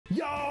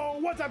Yo,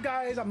 what's up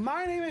guys?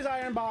 My name is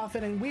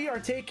IronBoffin and we are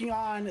taking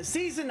on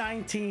Season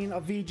 19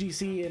 of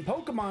VGC in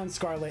Pokemon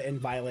Scarlet and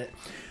Violet.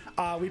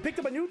 We picked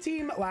up a new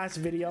team last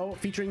video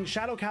featuring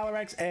Shadow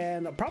Calyrex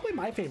and probably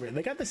my favorite.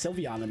 They got the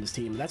Sylveon in this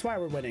team. That's why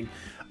we're winning.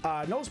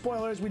 No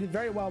spoilers. We did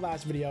very well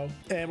last video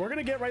and we're going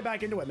to get right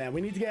back into it, man.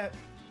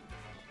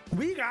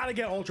 We gotta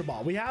get Ultra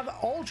Ball. We have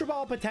Ultra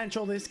Ball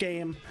potential this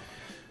game.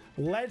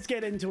 Let's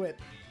get into it.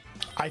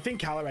 I think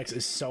Calyrex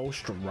is so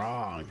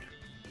strong.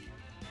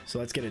 So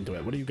let's get into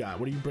it. What do you got?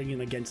 What are you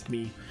bringing against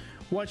me?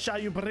 What shall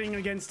you bring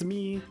against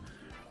me?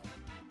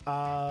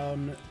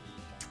 The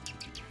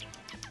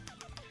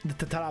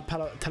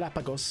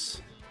Terapagos.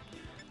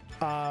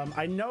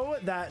 I know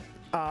that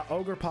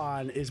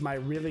Ogerpon is my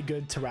really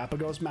good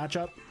Terapagos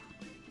matchup.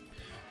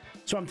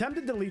 So I'm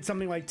tempted to lead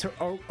something like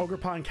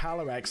Ogerpon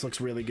Calyrex looks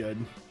really good.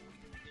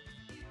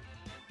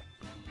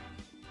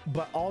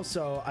 But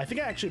also, I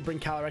think I actually bring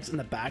Calyrex in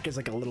the back as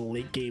like a little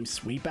late game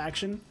sweep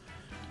action.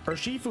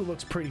 Urshifu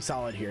looks pretty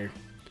solid here.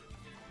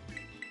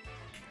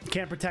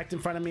 Can't protect in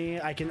front of me.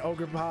 I can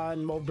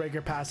Ogerpon, Mold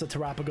Breaker past the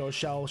Terapagos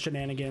shell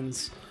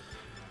shenanigans.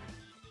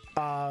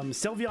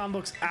 Sylveon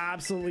looks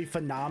absolutely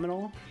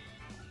phenomenal.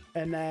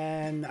 And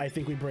then I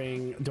think we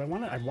bring... I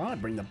want to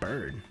bring the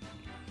Bird.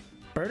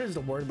 Bird as the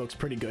word looks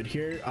pretty good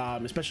here.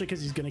 Especially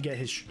because he's going to get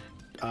his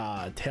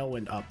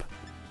Tailwind up.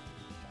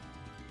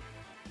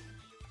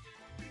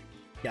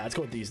 Yeah, let's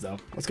go with these though.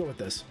 Let's go with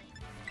this.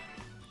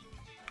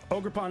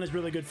 Ogerpon is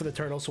really good for the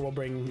turtle, so we'll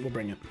bring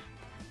it.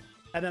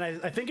 And then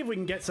I think if we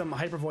can get some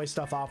Hyper Voice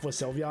stuff off with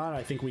Sylveon,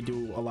 I think we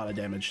do a lot of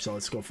damage. So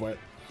let's go for it.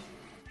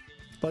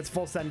 Let's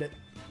full send it.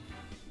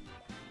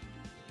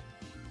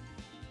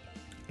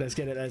 Let's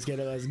get it. Let's get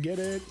it. Let's get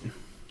it.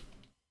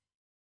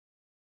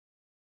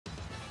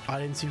 I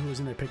didn't see who was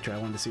in their picture. I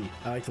wanted to see.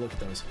 I like to look at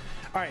those.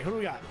 All right, who do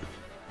we got?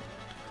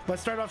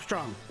 Let's start off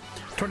strong.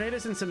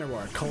 Tornadus and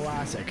Incineroar,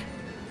 classic.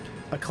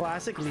 A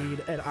classic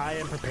lead, and I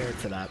am prepared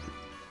for that.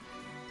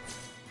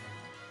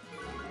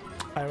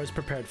 I was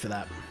prepared for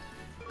that.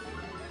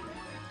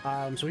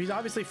 So he's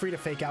obviously free to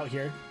fake out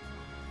here.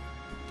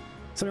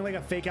 Something like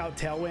a fake out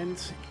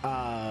Tailwind.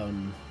 I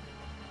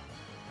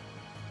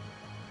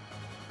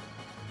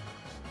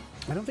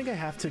don't think I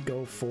have to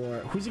go for...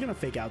 Who's he going to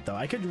fake out, though?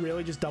 I could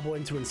really just double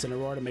into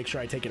Incineroar to make sure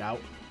I take it out.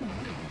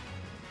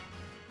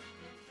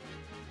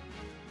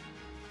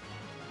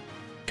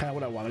 Kind of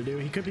what I want to do.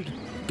 He could be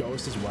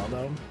Ghost as well,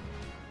 though.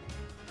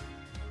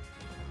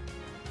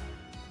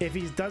 If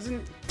he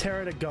doesn't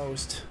tear it a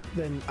Ghost,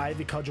 then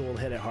Ivy Cudgel will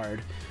hit it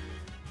hard.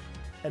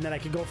 And then I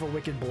could go for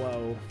Wicked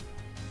Blow.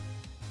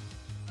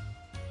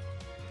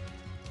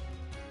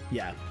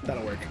 Yeah,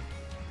 that'll work.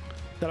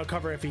 That'll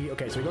cover if he...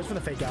 Okay, so he goes for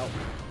the fake out.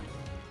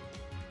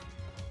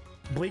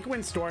 Bleak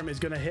Wind Storm is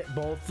going to hit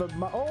both of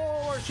my...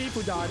 Oh,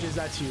 Urshifu dodges.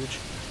 That's huge.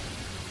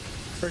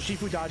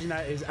 Urshifu dodging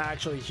that is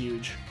actually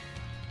huge.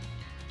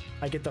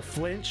 I get the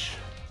flinch,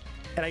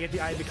 and I get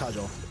the Ivy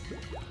Cudgel.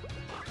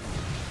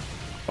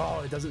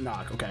 Oh, it doesn't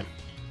knock. Okay.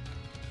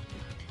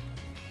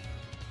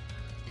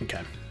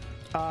 Okay.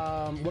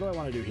 What do I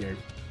want to do here?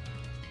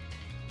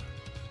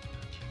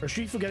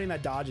 Urshifu getting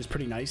that dodge is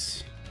pretty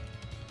nice.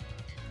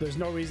 There's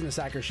no reason to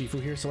sack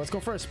Urshifu here, so let's go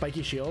for a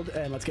spiky shield,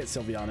 and let's get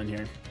Sylveon in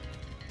here.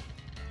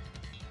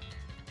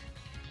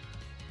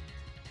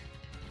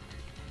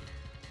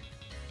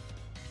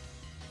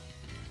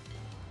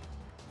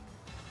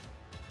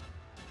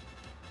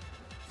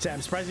 I'm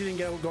surprised he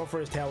didn't go for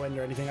his Tailwind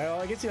or anything.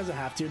 I guess he doesn't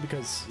have to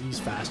because he's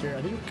faster.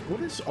 I think,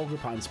 what is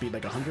Ogerpon's speed?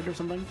 Like 100 or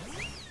something?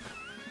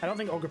 I don't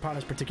think Ogerpon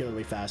is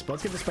particularly fast, but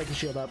let's get the spiky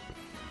shield up.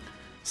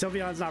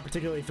 Sylveon's not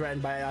particularly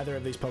threatened by either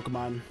of these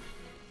Pokemon.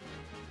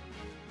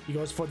 He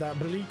goes for that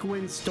Bleak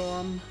Wind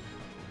Storm.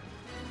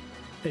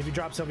 If you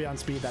drop Sylveon's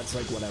speed, that's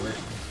like whatever.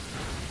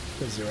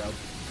 It's 0.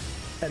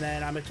 And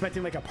then I'm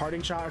expecting like a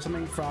parting shot or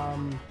something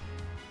from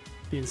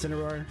the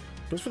Incineroar.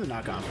 Goes for the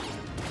knockoff.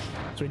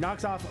 So he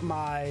knocks off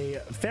my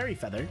Fairy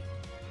Feather,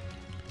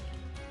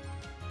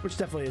 which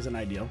definitely isn't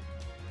ideal.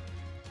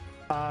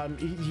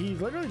 He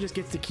literally just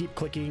gets to keep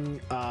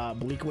clicking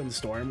Bleak Wind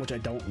Storm, which I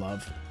don't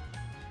love.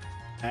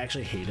 I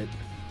actually hate it.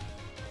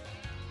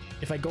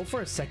 If I go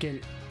for a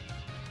second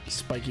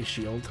Spiky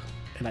Shield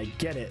and I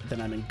get it,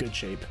 then I'm in good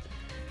shape.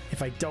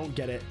 If I don't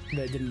get it, then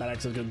it didn't matter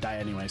because I was going to die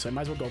anyway. So I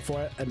might as well go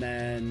for it, and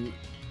then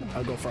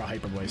I'll go for a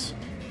Hyper Voice.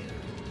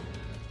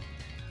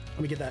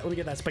 Let me get that. Let me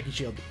get that Spiky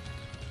Shield.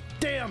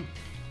 Damn.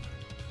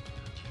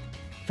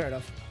 Fair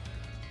enough.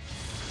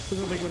 This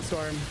is a Big Wind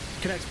Storm.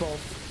 Connects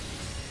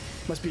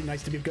both. Must be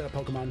nice to be good at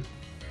Pokemon.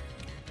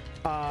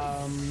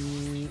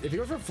 If he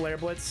goes for Flare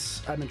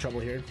Blitz, I'm in trouble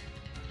here.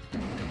 If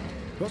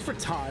he goes for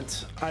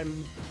Taunt, I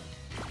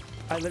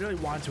literally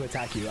want to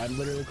attack you. I'm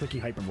literally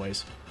clicking Hyper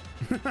Voice.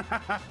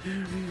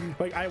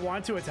 Like, I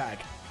want to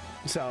attack.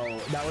 So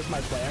that was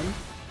my plan,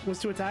 was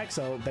to attack.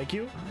 So thank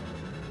you.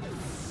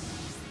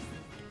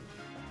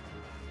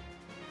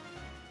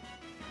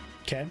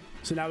 Okay,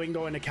 so now we can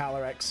go into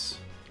Calyrex.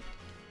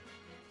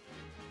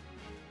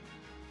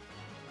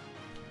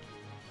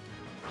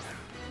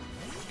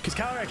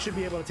 Because Calyrex should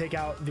be able to take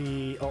out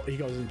the... Oh, he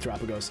goes into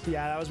Terapagos.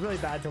 Yeah, that was really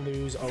bad to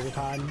lose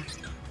Ogerpon.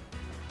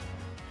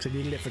 Because I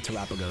needed it for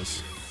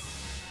Terapagos.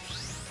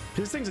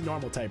 This thing's a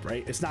normal type,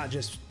 right? It's not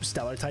just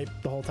Stellar type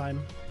the whole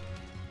time.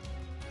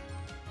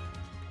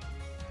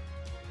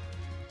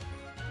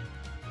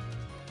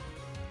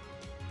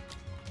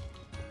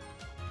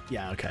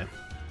 Yeah, okay.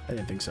 I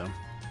didn't think so.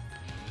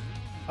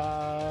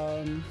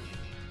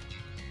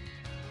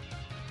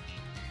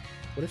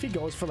 What if he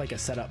goes for like a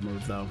setup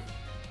move though?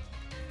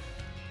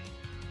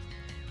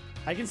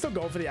 I can still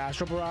go for the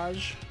Astral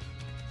Barrage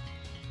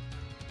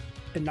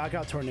and knock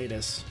out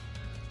Tornadus.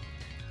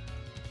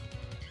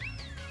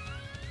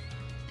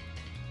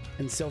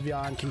 And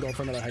Sylveon can go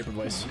for another Hyper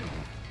Voice.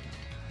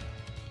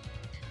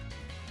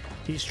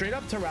 He straight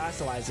up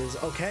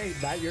terastallizes. Okay,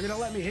 that you're gonna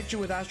let me hit you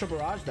with Astral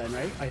Barrage then,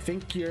 right? I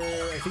think you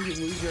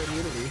lose your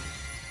immunity.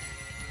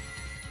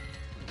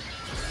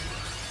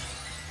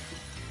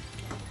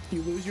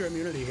 You lose your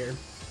immunity here.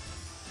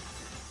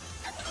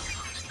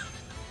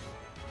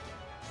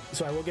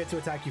 So I will get to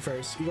attack you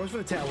first. He goes for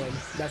the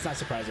Tailwind. That's not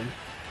surprising.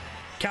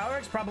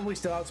 Calyrex probably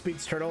still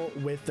outspeeds Turtle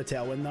with the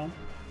Tailwind though.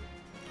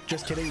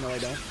 Just kidding. No, I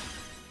don't.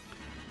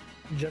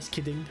 Just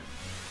kidding.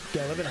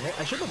 Do I live in a hit?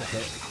 I should live a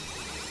hit.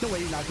 No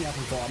way you knocked me off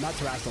and fall. I'm not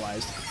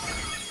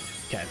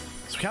terastallized. Okay.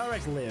 So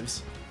Calyrex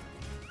lives.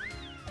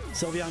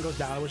 Sylveon goes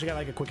down. I wish I got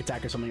like a quick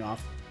attack or something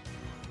off.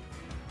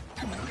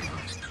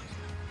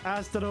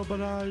 Astral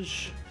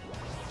Barrage.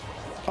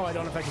 Oh, I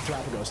don't affect the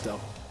Terapagos still.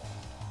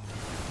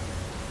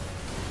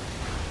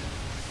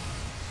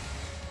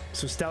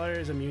 So Stellar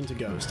is immune to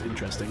Ghost.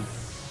 Interesting.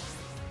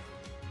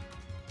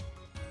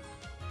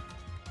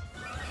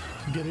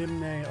 Get him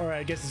there. Alright,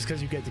 I guess it's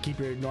because you get to keep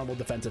your normal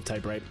defensive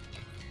type, right?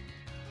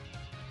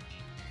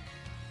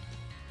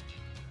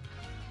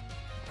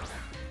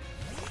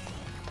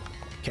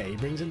 Okay, he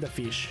brings in the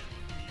fish.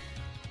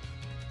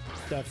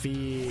 The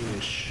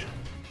fish.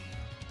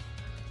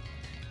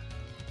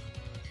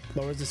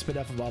 Lowers the speed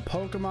up of all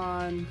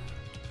Pokemon.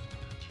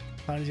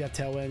 How long does he have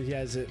Tailwind? He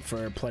has it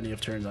for plenty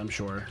of turns, I'm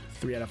sure.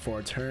 3 out of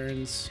 4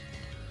 turns.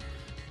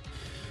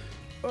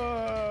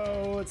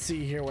 Oh, let's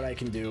see here what I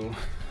can do.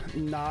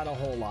 Not a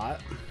whole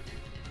lot.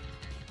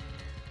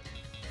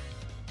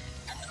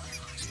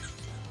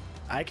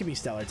 I could be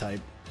Stellar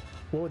type.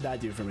 What would that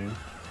do for me?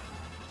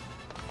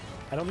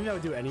 I don't think that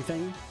would do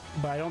anything,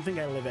 but I don't think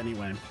I live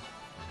anyway.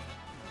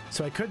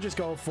 So I could just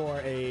go for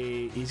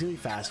a... He's gonna be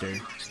faster.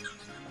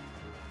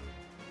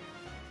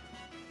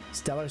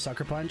 Stellar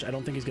Sucker Punch. I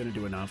don't think he's gonna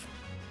do enough.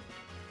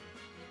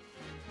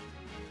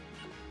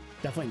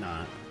 Definitely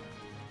not.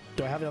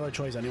 Do I have another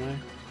choice anyway?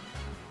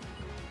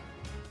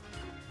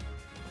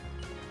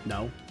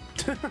 No.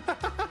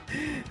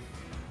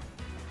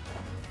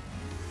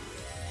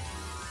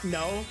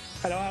 No,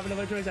 I don't have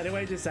another choice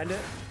anyway. Just send it.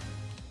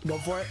 Go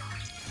for it.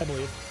 I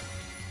believe.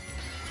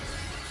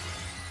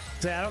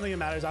 So yeah, I don't think it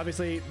matters.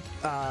 Obviously,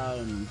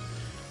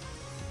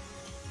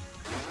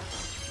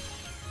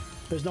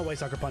 there's no way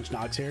Sucker Punch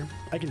knocks here.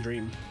 I can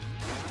dream.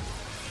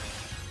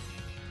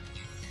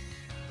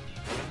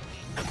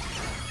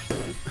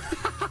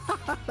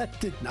 That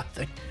did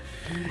nothing.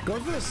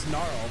 Going for the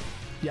Snarl.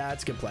 Yeah,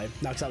 that's a good play.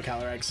 Knocks out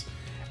Calyrex.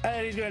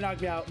 And he's gonna knock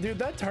me out. Dude,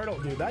 that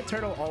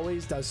turtle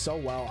always does so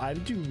well. I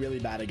do really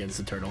bad against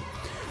the turtle.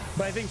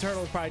 But I think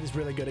Turtle is probably just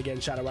really good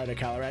against Shadow Rider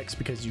Calyrex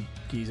because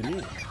he's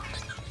immune.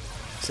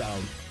 So,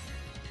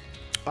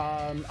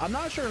 I'm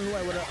not sure who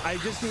I would have. I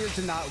just needed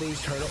to not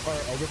lose Turtle or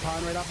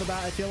Ogerpon right off the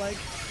bat, I feel like.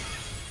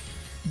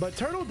 But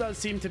Turtle does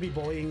seem to be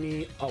bullying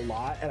me a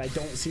lot, and I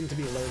don't seem to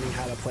be learning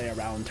how to play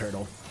around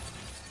Turtle.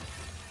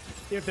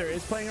 If there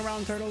is playing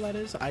around Turtle, that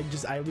is.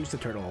 I lose to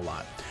Turtle a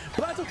lot.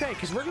 But that's okay,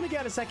 because we're going to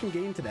get a second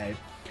game today,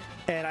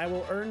 and I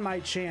will earn my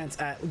chance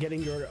at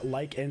getting your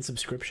like and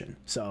subscription.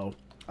 So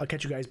I'll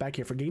catch you guys back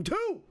here for game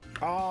 2.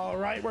 All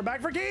right, we're back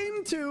for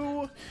game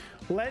 2.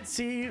 Let's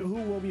see who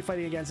will be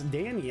fighting against.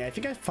 Danny, I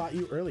think I fought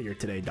you earlier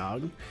today,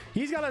 dog.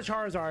 He's got a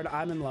Charizard.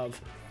 I'm in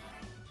love.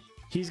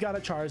 He's got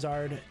a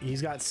Charizard.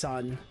 He's got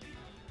Sun.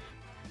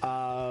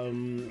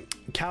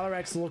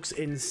 Calyrex looks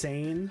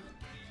insane.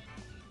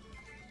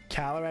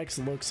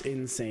 Calyrex looks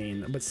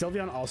insane, but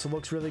Sylveon also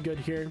looks really good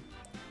here.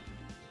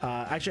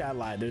 Actually, I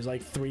lied. There's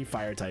like 3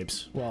 fire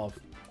types. Well,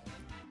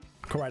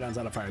 Koraidon's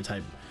not a fire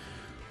type.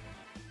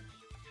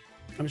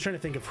 I'm just trying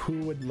to think of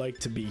who would like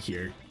to be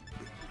here.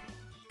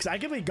 Because I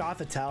could be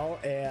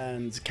Gothitelle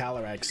and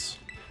Calyrex.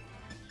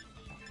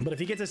 But if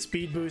he gets a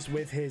speed boost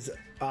with his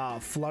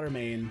Flutter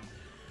Mane,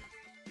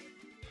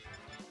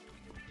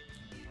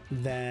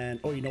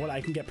 then... Oh, you know what?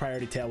 I can get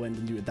priority Tailwind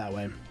and do it that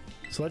way.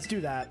 So let's do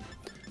that.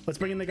 Let's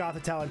bring in the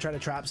Gothitelle and try to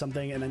trap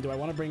something. And then do I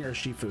want to bring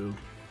Urshifu?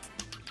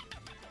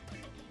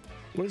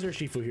 What does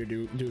Urshifu here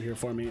do here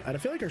for me? I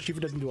feel like Urshifu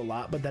doesn't do a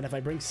lot, but then if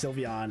I bring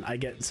Sylveon, I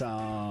get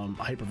some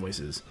Hyper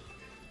Voices.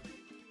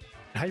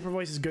 Hyper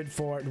Voice is good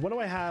for... What do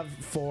I have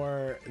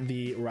for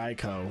the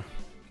Raikou?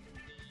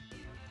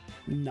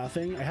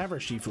 Nothing. I have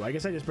Urshifu. I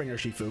guess I just bring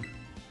Urshifu.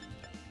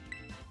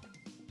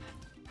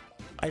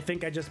 I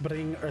think I just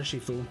bring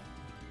Urshifu.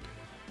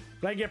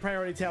 But I get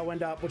priority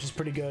Tailwind up, which is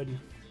pretty good.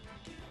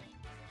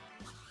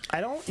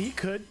 I don't. He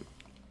could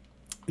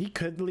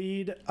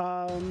lead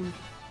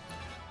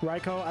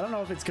Raikou. I don't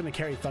know if it's gonna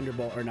carry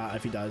Thunderbolt or not.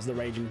 If he does, the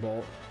Raging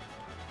Bolt.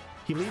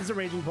 He leads the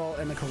Raging Bolt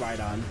and the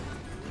Koraidon.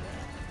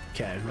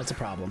 Okay, that's a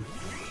problem.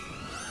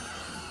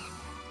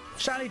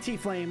 Shiny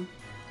T-Flame.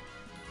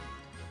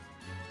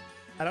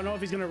 I don't know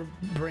if he's gonna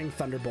bring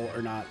Thunderbolt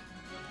or not.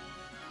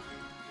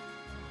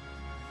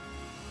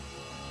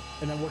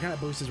 And then what kind of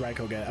boost does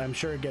Raikou get? I'm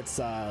sure it gets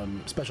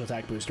special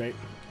attack boost, right?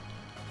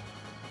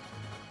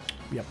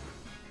 Yep.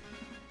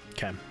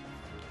 Okay.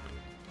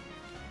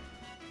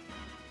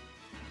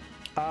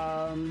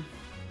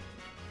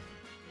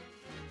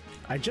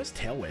 I just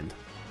Tailwind.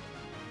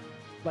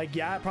 Like,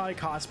 yeah, it probably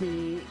cost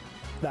me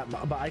that,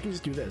 but I can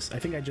just do this. I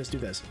think I just do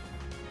this.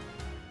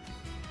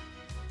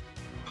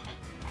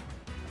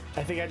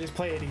 I think I just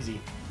play it easy.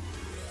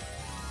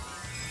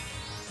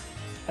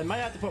 I might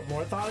have to put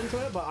more thought into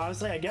it, but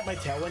honestly, I get my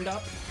Tailwind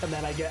up, and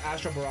then I get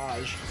Astral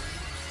Barrage.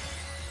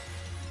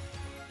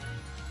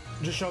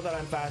 Just show that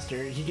I'm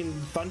faster. He can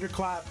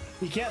Thunderclap.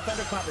 He can't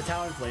Thunderclap the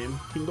Talonflame.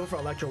 He can go for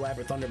Electro Web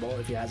or Thunderbolt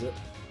if he has it.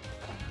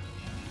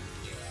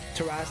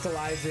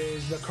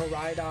 Terrastalizes the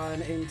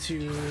Koraidon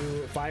into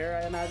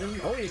fire, I imagine.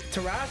 Oh, he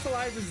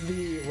Terrastalizes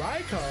the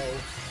Raikou.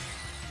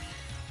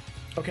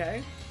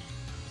 Okay.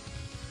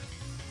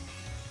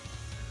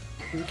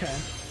 Okay.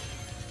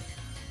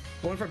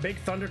 Going for big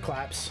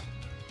Thunderclaps.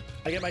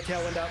 I get my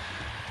Tailwind up.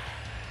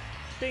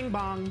 Bing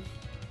bong.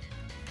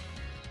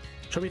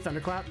 Show me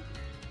Thunderclap.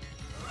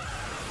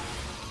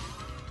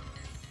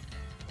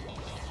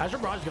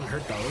 Astral Barrage is gonna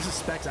hurt though. This is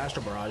Specs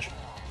Astral Barrage.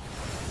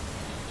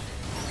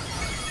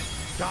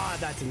 God,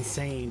 that's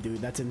insane, dude.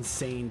 That's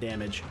insane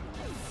damage.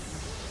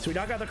 So we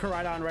knock out the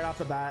Koraidon right off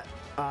the bat.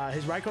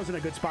 His Raikou's in a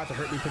good spot to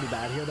hurt me pretty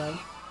bad here, though.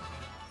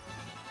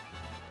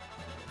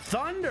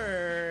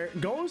 Thunder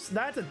goes.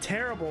 That's a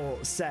terrible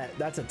set.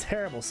 That's a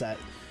terrible set.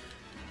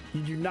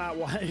 You do not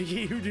want.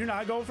 You do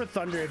not go for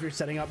Thunder if you're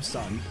setting up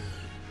Sun.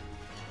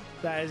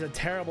 That is a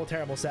terrible,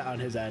 terrible set on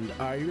his end.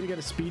 Are you gonna get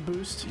a speed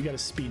boost? You got a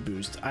speed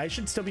boost. I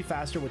should still be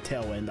faster with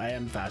Tailwind. I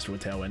am faster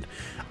with Tailwind.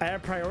 I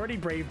have priority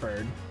Brave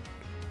Bird.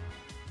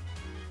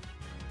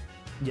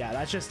 Yeah,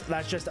 that's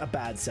just a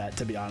bad set,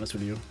 to be honest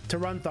with you. To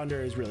run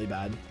Thunder is really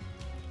bad.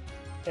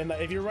 And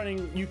if you're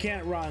running, you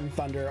can't run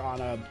Thunder on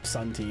a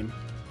Sun team.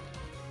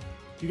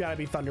 You gotta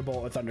be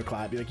Thunderbolt or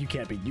Thunderclap. Like you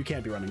can't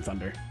be running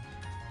Thunder.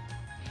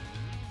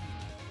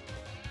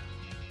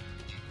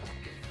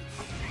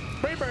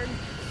 Brave Bird.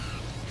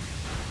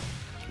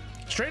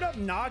 Straight up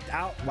knocked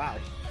out. Wow.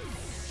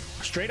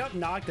 Straight up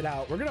knocked it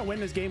out. We're gonna win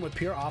this game with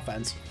pure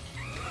offense.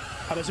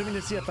 I'm assuming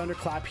to see a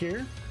Thunderclap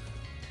here.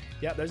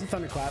 Yep, there's a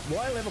Thunderclap. Will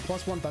I live a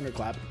 +1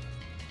 Thunderclap?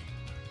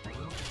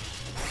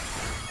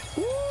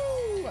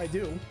 Woo! I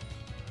do.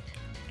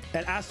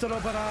 And Astral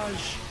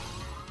Barrage.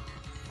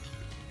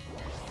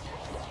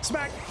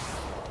 Smack!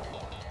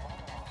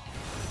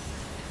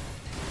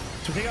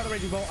 So take out the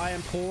Raging Bolt. I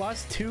am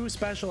 +2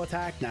 special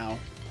attack now.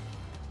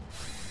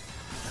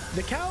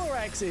 The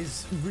Calyrex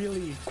is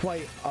really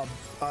quite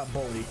a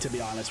bully, to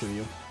be honest with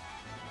you.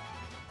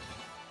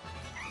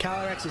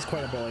 Calyrex is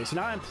quite a bully. So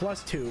now I'm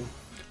 +2.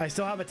 I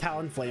still have a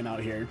Talonflame out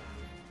here.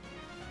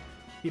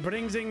 He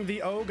brings in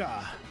the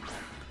Oga.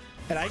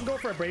 And I can go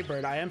for a Brave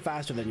Bird. I am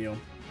faster than you.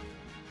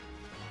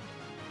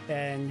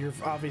 And you're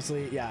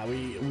obviously, yeah,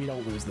 we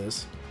don't lose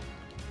this.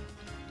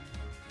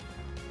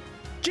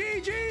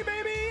 GG,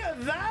 baby!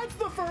 That's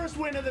the first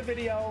win of the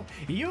video.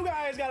 You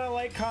guys gotta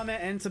like,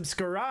 comment, and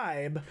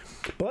subscribe.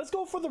 But let's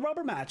go for the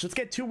rubber match. Let's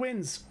get 2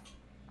 wins.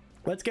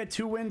 Let's get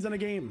 2 wins in a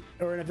game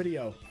or in a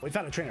video. We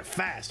found a trainer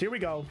fast. Here we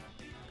go.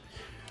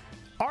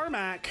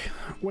 Armac,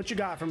 what you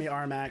got for me,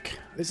 Armac?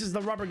 This is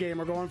the rubber game.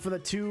 We're going for the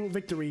 2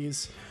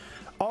 victories.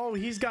 Oh,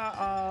 he's got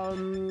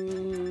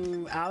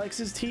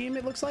Alex's team,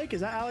 it looks like.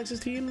 Is that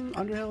Alex's team?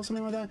 Underhill,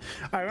 something like that?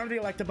 All right, remember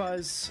the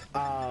Electabuzz.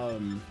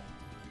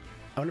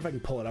 I wonder if I can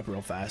pull it up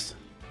real fast.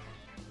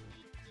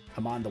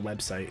 I'm on the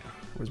website.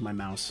 Where's my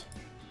mouse?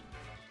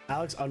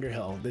 Alex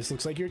Underhill. This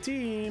looks like your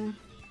team.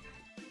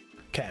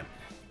 Okay.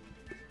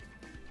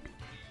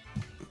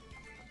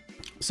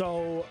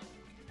 So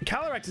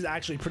Calyrex is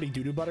actually pretty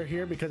doo-doo butter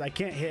here because I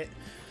can't hit.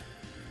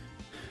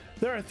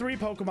 There are 3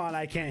 Pokemon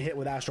I can't hit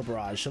with Astral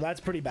Barrage, so that's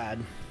pretty bad.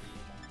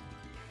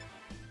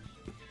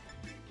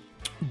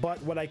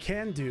 But what I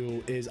can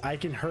do is I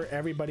can hurt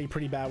everybody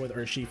pretty bad with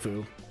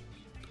Urshifu.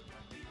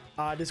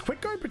 Does Quick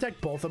Guard protect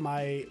both of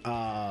my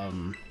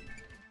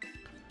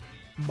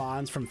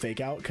Mons from Fake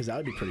Out? Because that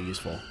would be pretty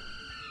useful.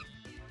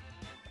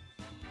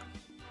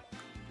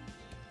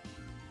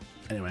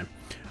 Anyway, who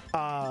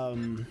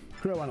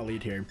do I want to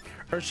lead here?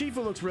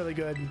 Urshifu looks really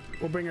good.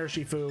 We'll bring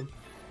Urshifu.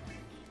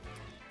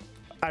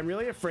 I'm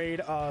really afraid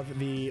of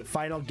the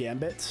final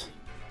Gambit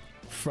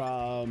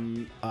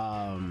from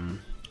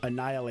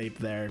Annihilate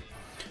there.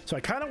 So I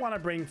kind of want to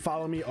bring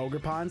Follow Me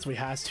Ogerpon so he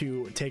has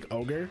to take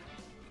Ogre.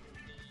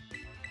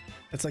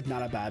 It's like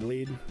not a bad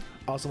lead.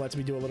 Also lets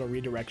me do a little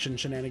redirection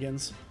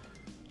shenanigans.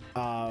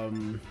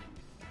 Sylveon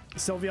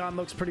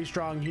looks pretty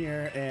strong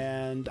here,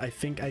 and I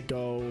think I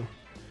go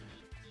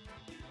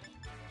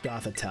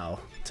Gothitelle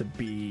to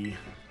be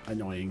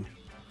annoying.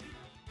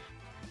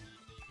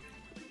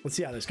 Let's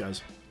see how this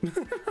goes.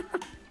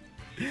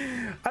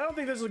 I don't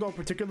think this will go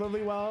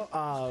particularly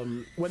well.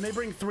 When they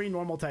bring 3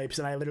 normal types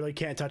and I literally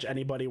can't touch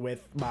anybody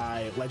with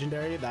my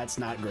legendary, that's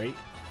not great.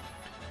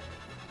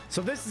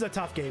 So this is a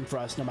tough game for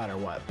us no matter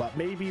what, but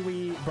maybe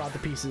we brought the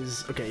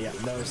pieces. Okay, yeah,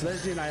 no, so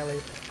there's the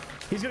Annihilate.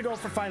 He's gonna go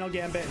for Final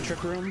Gambit and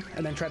Trick Room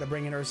and then try to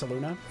bring in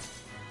Ursaluna.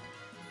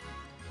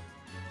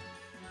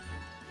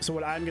 So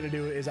what I'm gonna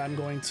do is I'm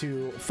going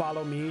to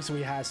follow me, so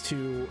he has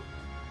to...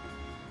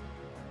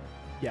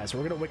 Yeah, so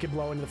we're gonna Wicked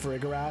Blow into the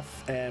Farigiraf,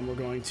 and we're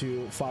going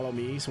to follow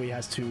me, so he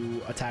has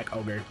to attack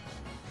Ogre.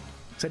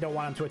 So I don't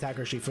want him to attack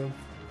Urshifu.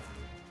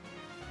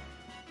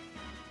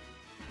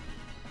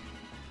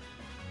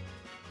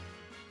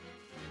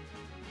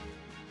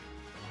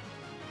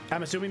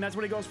 I'm assuming that's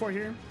what he goes for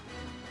here.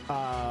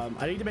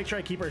 I need to make sure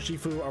I keep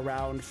Urshifu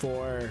around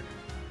for...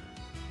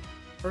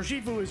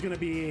 Urshifu is going to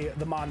be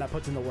the mon that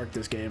puts in the work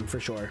this game,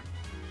 for sure.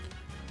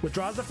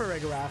 Withdraws the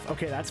Farigiraf.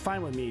 Okay, that's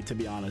fine with me, to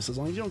be honest. As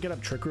long as you don't get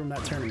up Trick Room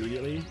that turn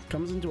immediately.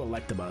 Comes into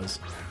Electabuzz.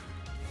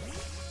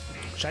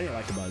 Shiny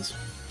Electabuzz.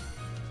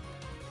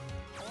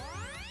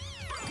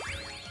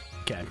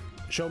 Okay.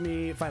 Show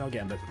me Final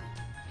Gambit.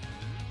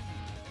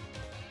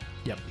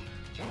 Yep.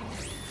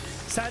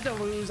 Sad to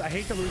lose. I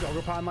hate to lose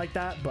Ogerpon like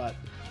that, but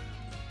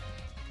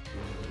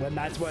when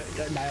that's what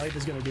Annihilate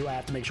is going to do, I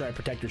have to make sure I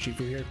protect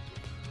Urshifu here.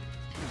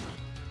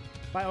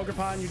 Bye,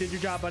 Ogerpon. You did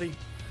your job, buddy.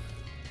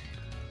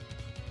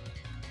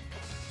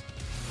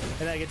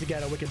 And I get to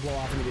get a Wicked Blow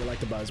off into the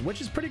Electabuzz,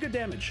 which is pretty good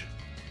damage.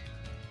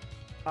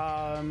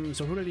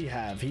 So who did he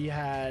have? He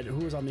had...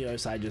 Who was on the other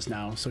side just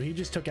now? So he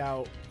just took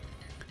out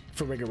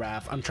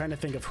Farigiraf. I'm trying to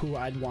think of who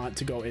I'd want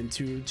to go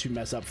into to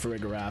mess up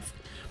Farigiraf.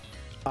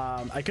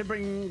 I could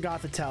bring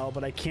Gothitelle,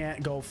 but I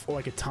can't go for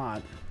like a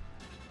taunt.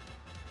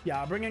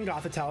 Yeah, I'll bring in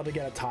Gothitelle to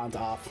get a taunt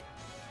off.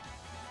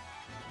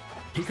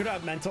 He could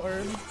have Mental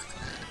Herb.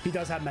 He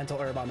does have Mental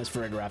Herb on this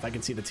Farigiraf. I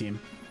can see the team.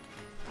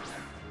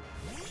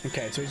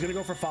 Okay, so he's gonna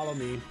go for Follow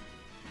Me.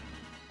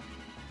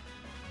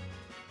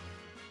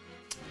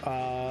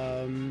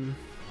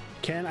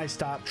 Can I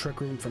stop Trick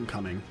Room from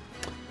coming?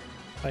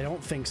 I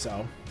don't think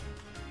so.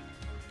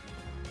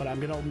 But I'm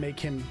gonna make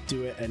him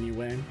do it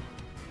anyway.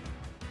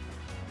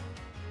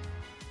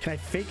 Can I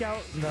fake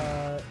out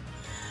the...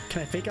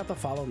 Can I fake out the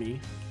Follow Me?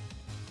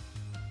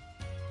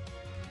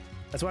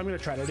 That's what I'm gonna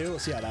try to do. We'll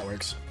see how that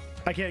works.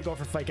 I can't go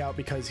for Fake Out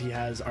because he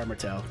has Armor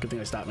Tail. Good thing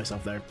I stopped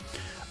myself there.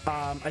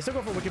 I still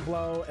go for Wicked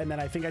Blow, and then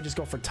I think I just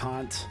go for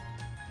Taunt.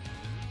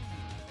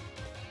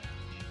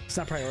 It's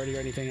not priority or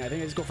anything. I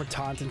think I just go for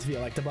Taunt into the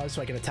Electabuzz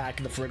so I can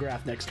attack the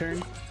Farigiraf next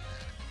turn.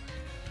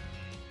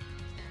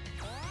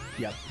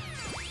 Yep.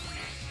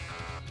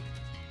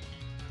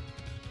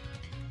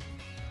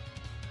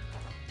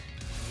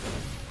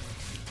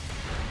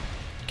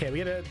 Okay,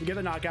 we get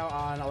a knockout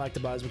on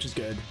Electabuzz, which is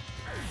good.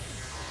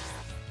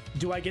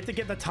 Do I get to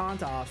get the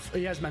taunt off?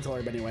 He has Mental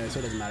Herb anyway, so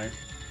it doesn't matter.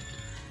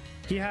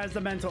 He has the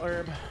Mental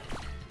Herb.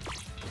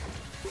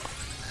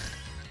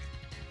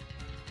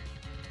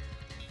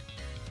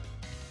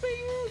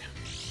 Bing!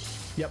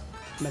 Yep,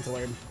 Mental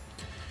Herb.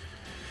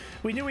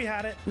 We knew we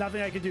had it.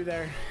 Nothing I could do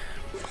there.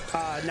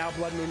 Now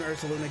Blood Moon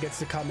Ursaluna gets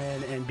to come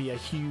in and be a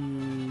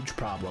huge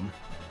problem.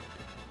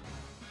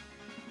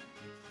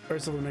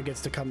 Ursaluna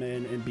gets to come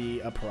in and be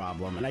a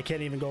problem. And I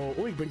can't even go...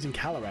 Oh, he brings in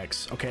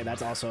Calyrex. Okay,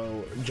 that's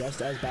also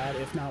just as bad,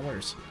 if not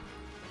worse.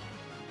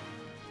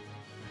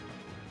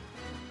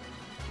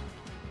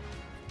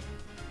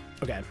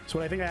 Okay, so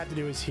what I think I have to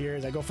do is here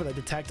is I go for the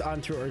Detect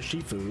onto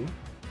Urshifu.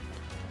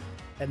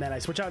 And then I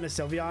switch out into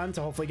Sylveon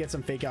to hopefully get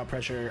some Fake Out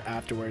pressure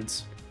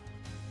afterwards.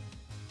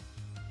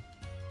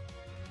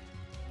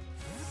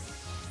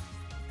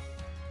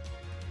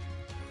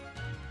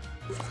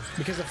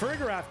 Because the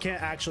Farigiraf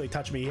can't actually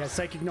touch me. He has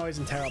Psychic Noise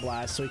and Terra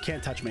Blast, so he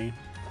can't touch me.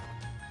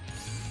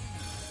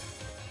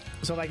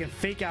 So if I can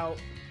Fake Out...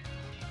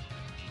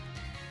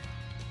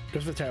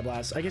 Goes for the Terra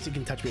Blast. I guess he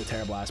can touch me with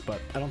Terra Blast,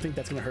 but I don't think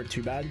that's going to hurt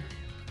too bad. And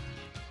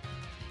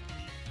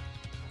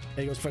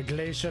he goes for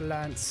Glacial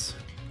Lance.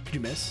 Could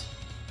you miss?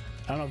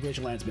 I don't know if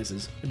Glacial Lance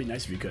misses. It'd be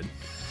nice if you could.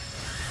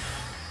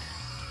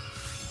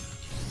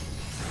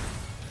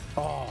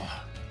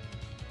 Oh.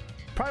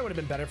 Probably would have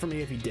been better for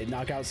me if he did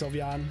knock out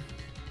Sylveon.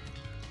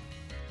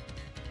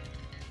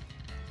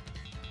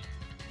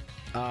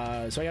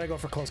 So I gotta go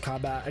for close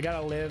combat. I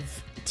gotta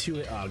live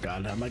 2... Oh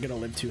god, am I gonna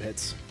live 2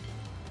 hits?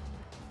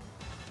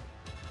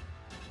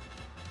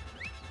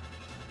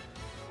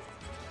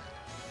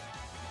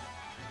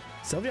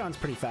 Sylveon's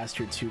pretty fast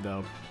here too,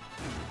 though.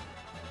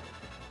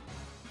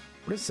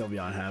 What does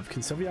Sylveon have?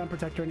 Can Sylveon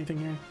protect or anything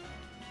here?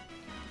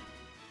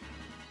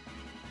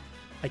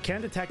 I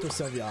can detect with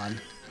Sylveon.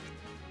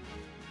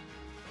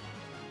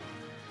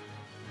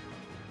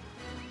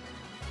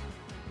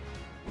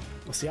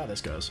 We'll see how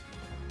this goes.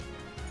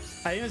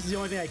 I think this is the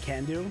only thing I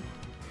can do.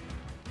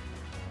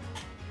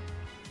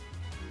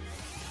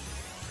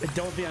 I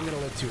don't think I'm going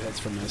to live 2 hits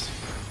from this.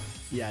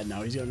 Yeah,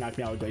 no, he's going to knock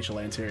me out with Glacial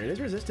Lance here. It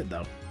is resisted,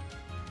 though.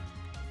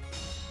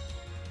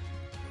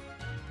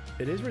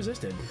 It is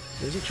resisted.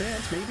 There's a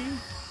chance, maybe.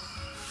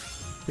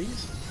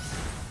 Please.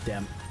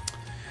 Damn.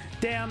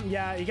 Damn,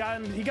 yeah, he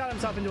got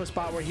himself into a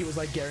spot where he was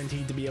like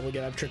guaranteed to be able to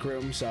get up Trick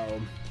Room,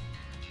 so.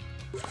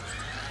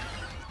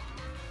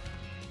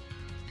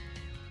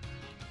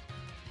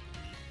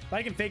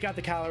 I can fake out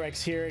the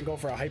Calyrex here and go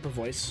for a Hyper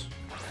Voice.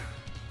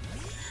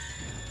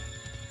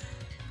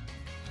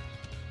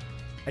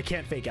 I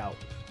can't fake out.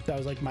 That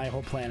was like my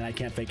whole plan, and I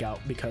can't fake out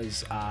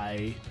because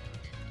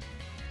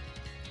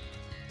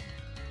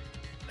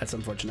that's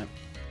unfortunate.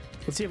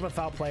 Let's see if a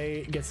Foul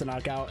Play gets the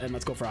knockout, and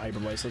let's go for a Hyper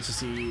Voice. Let's just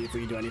see if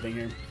we can do anything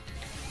here.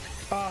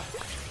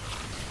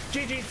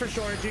 GG's for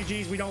sure.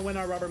 GG's. We don't win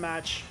our rubber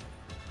match.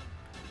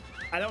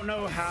 I don't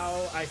know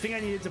how. I think I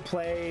needed to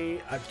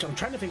play. I'm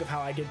trying to think of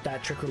how I get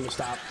that Trick Room to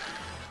stop.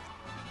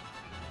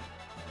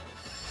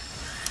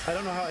 I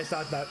don't know how I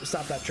stop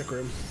that Trick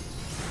Room.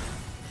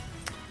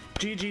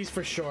 GG's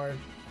for sure.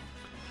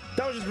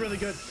 That was just really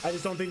good. I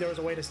just don't think there was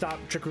a way to stop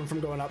Trick Room from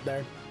going up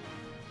there.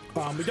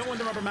 We don't win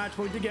the rubber match,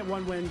 but we did get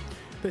one win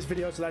this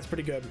video, so that's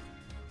pretty good.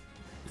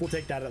 We'll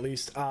take that at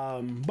least.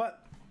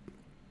 But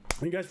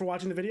thank you guys for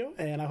watching the video,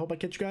 and I hope I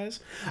catch you guys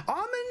on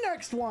the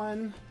next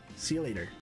one. See you later.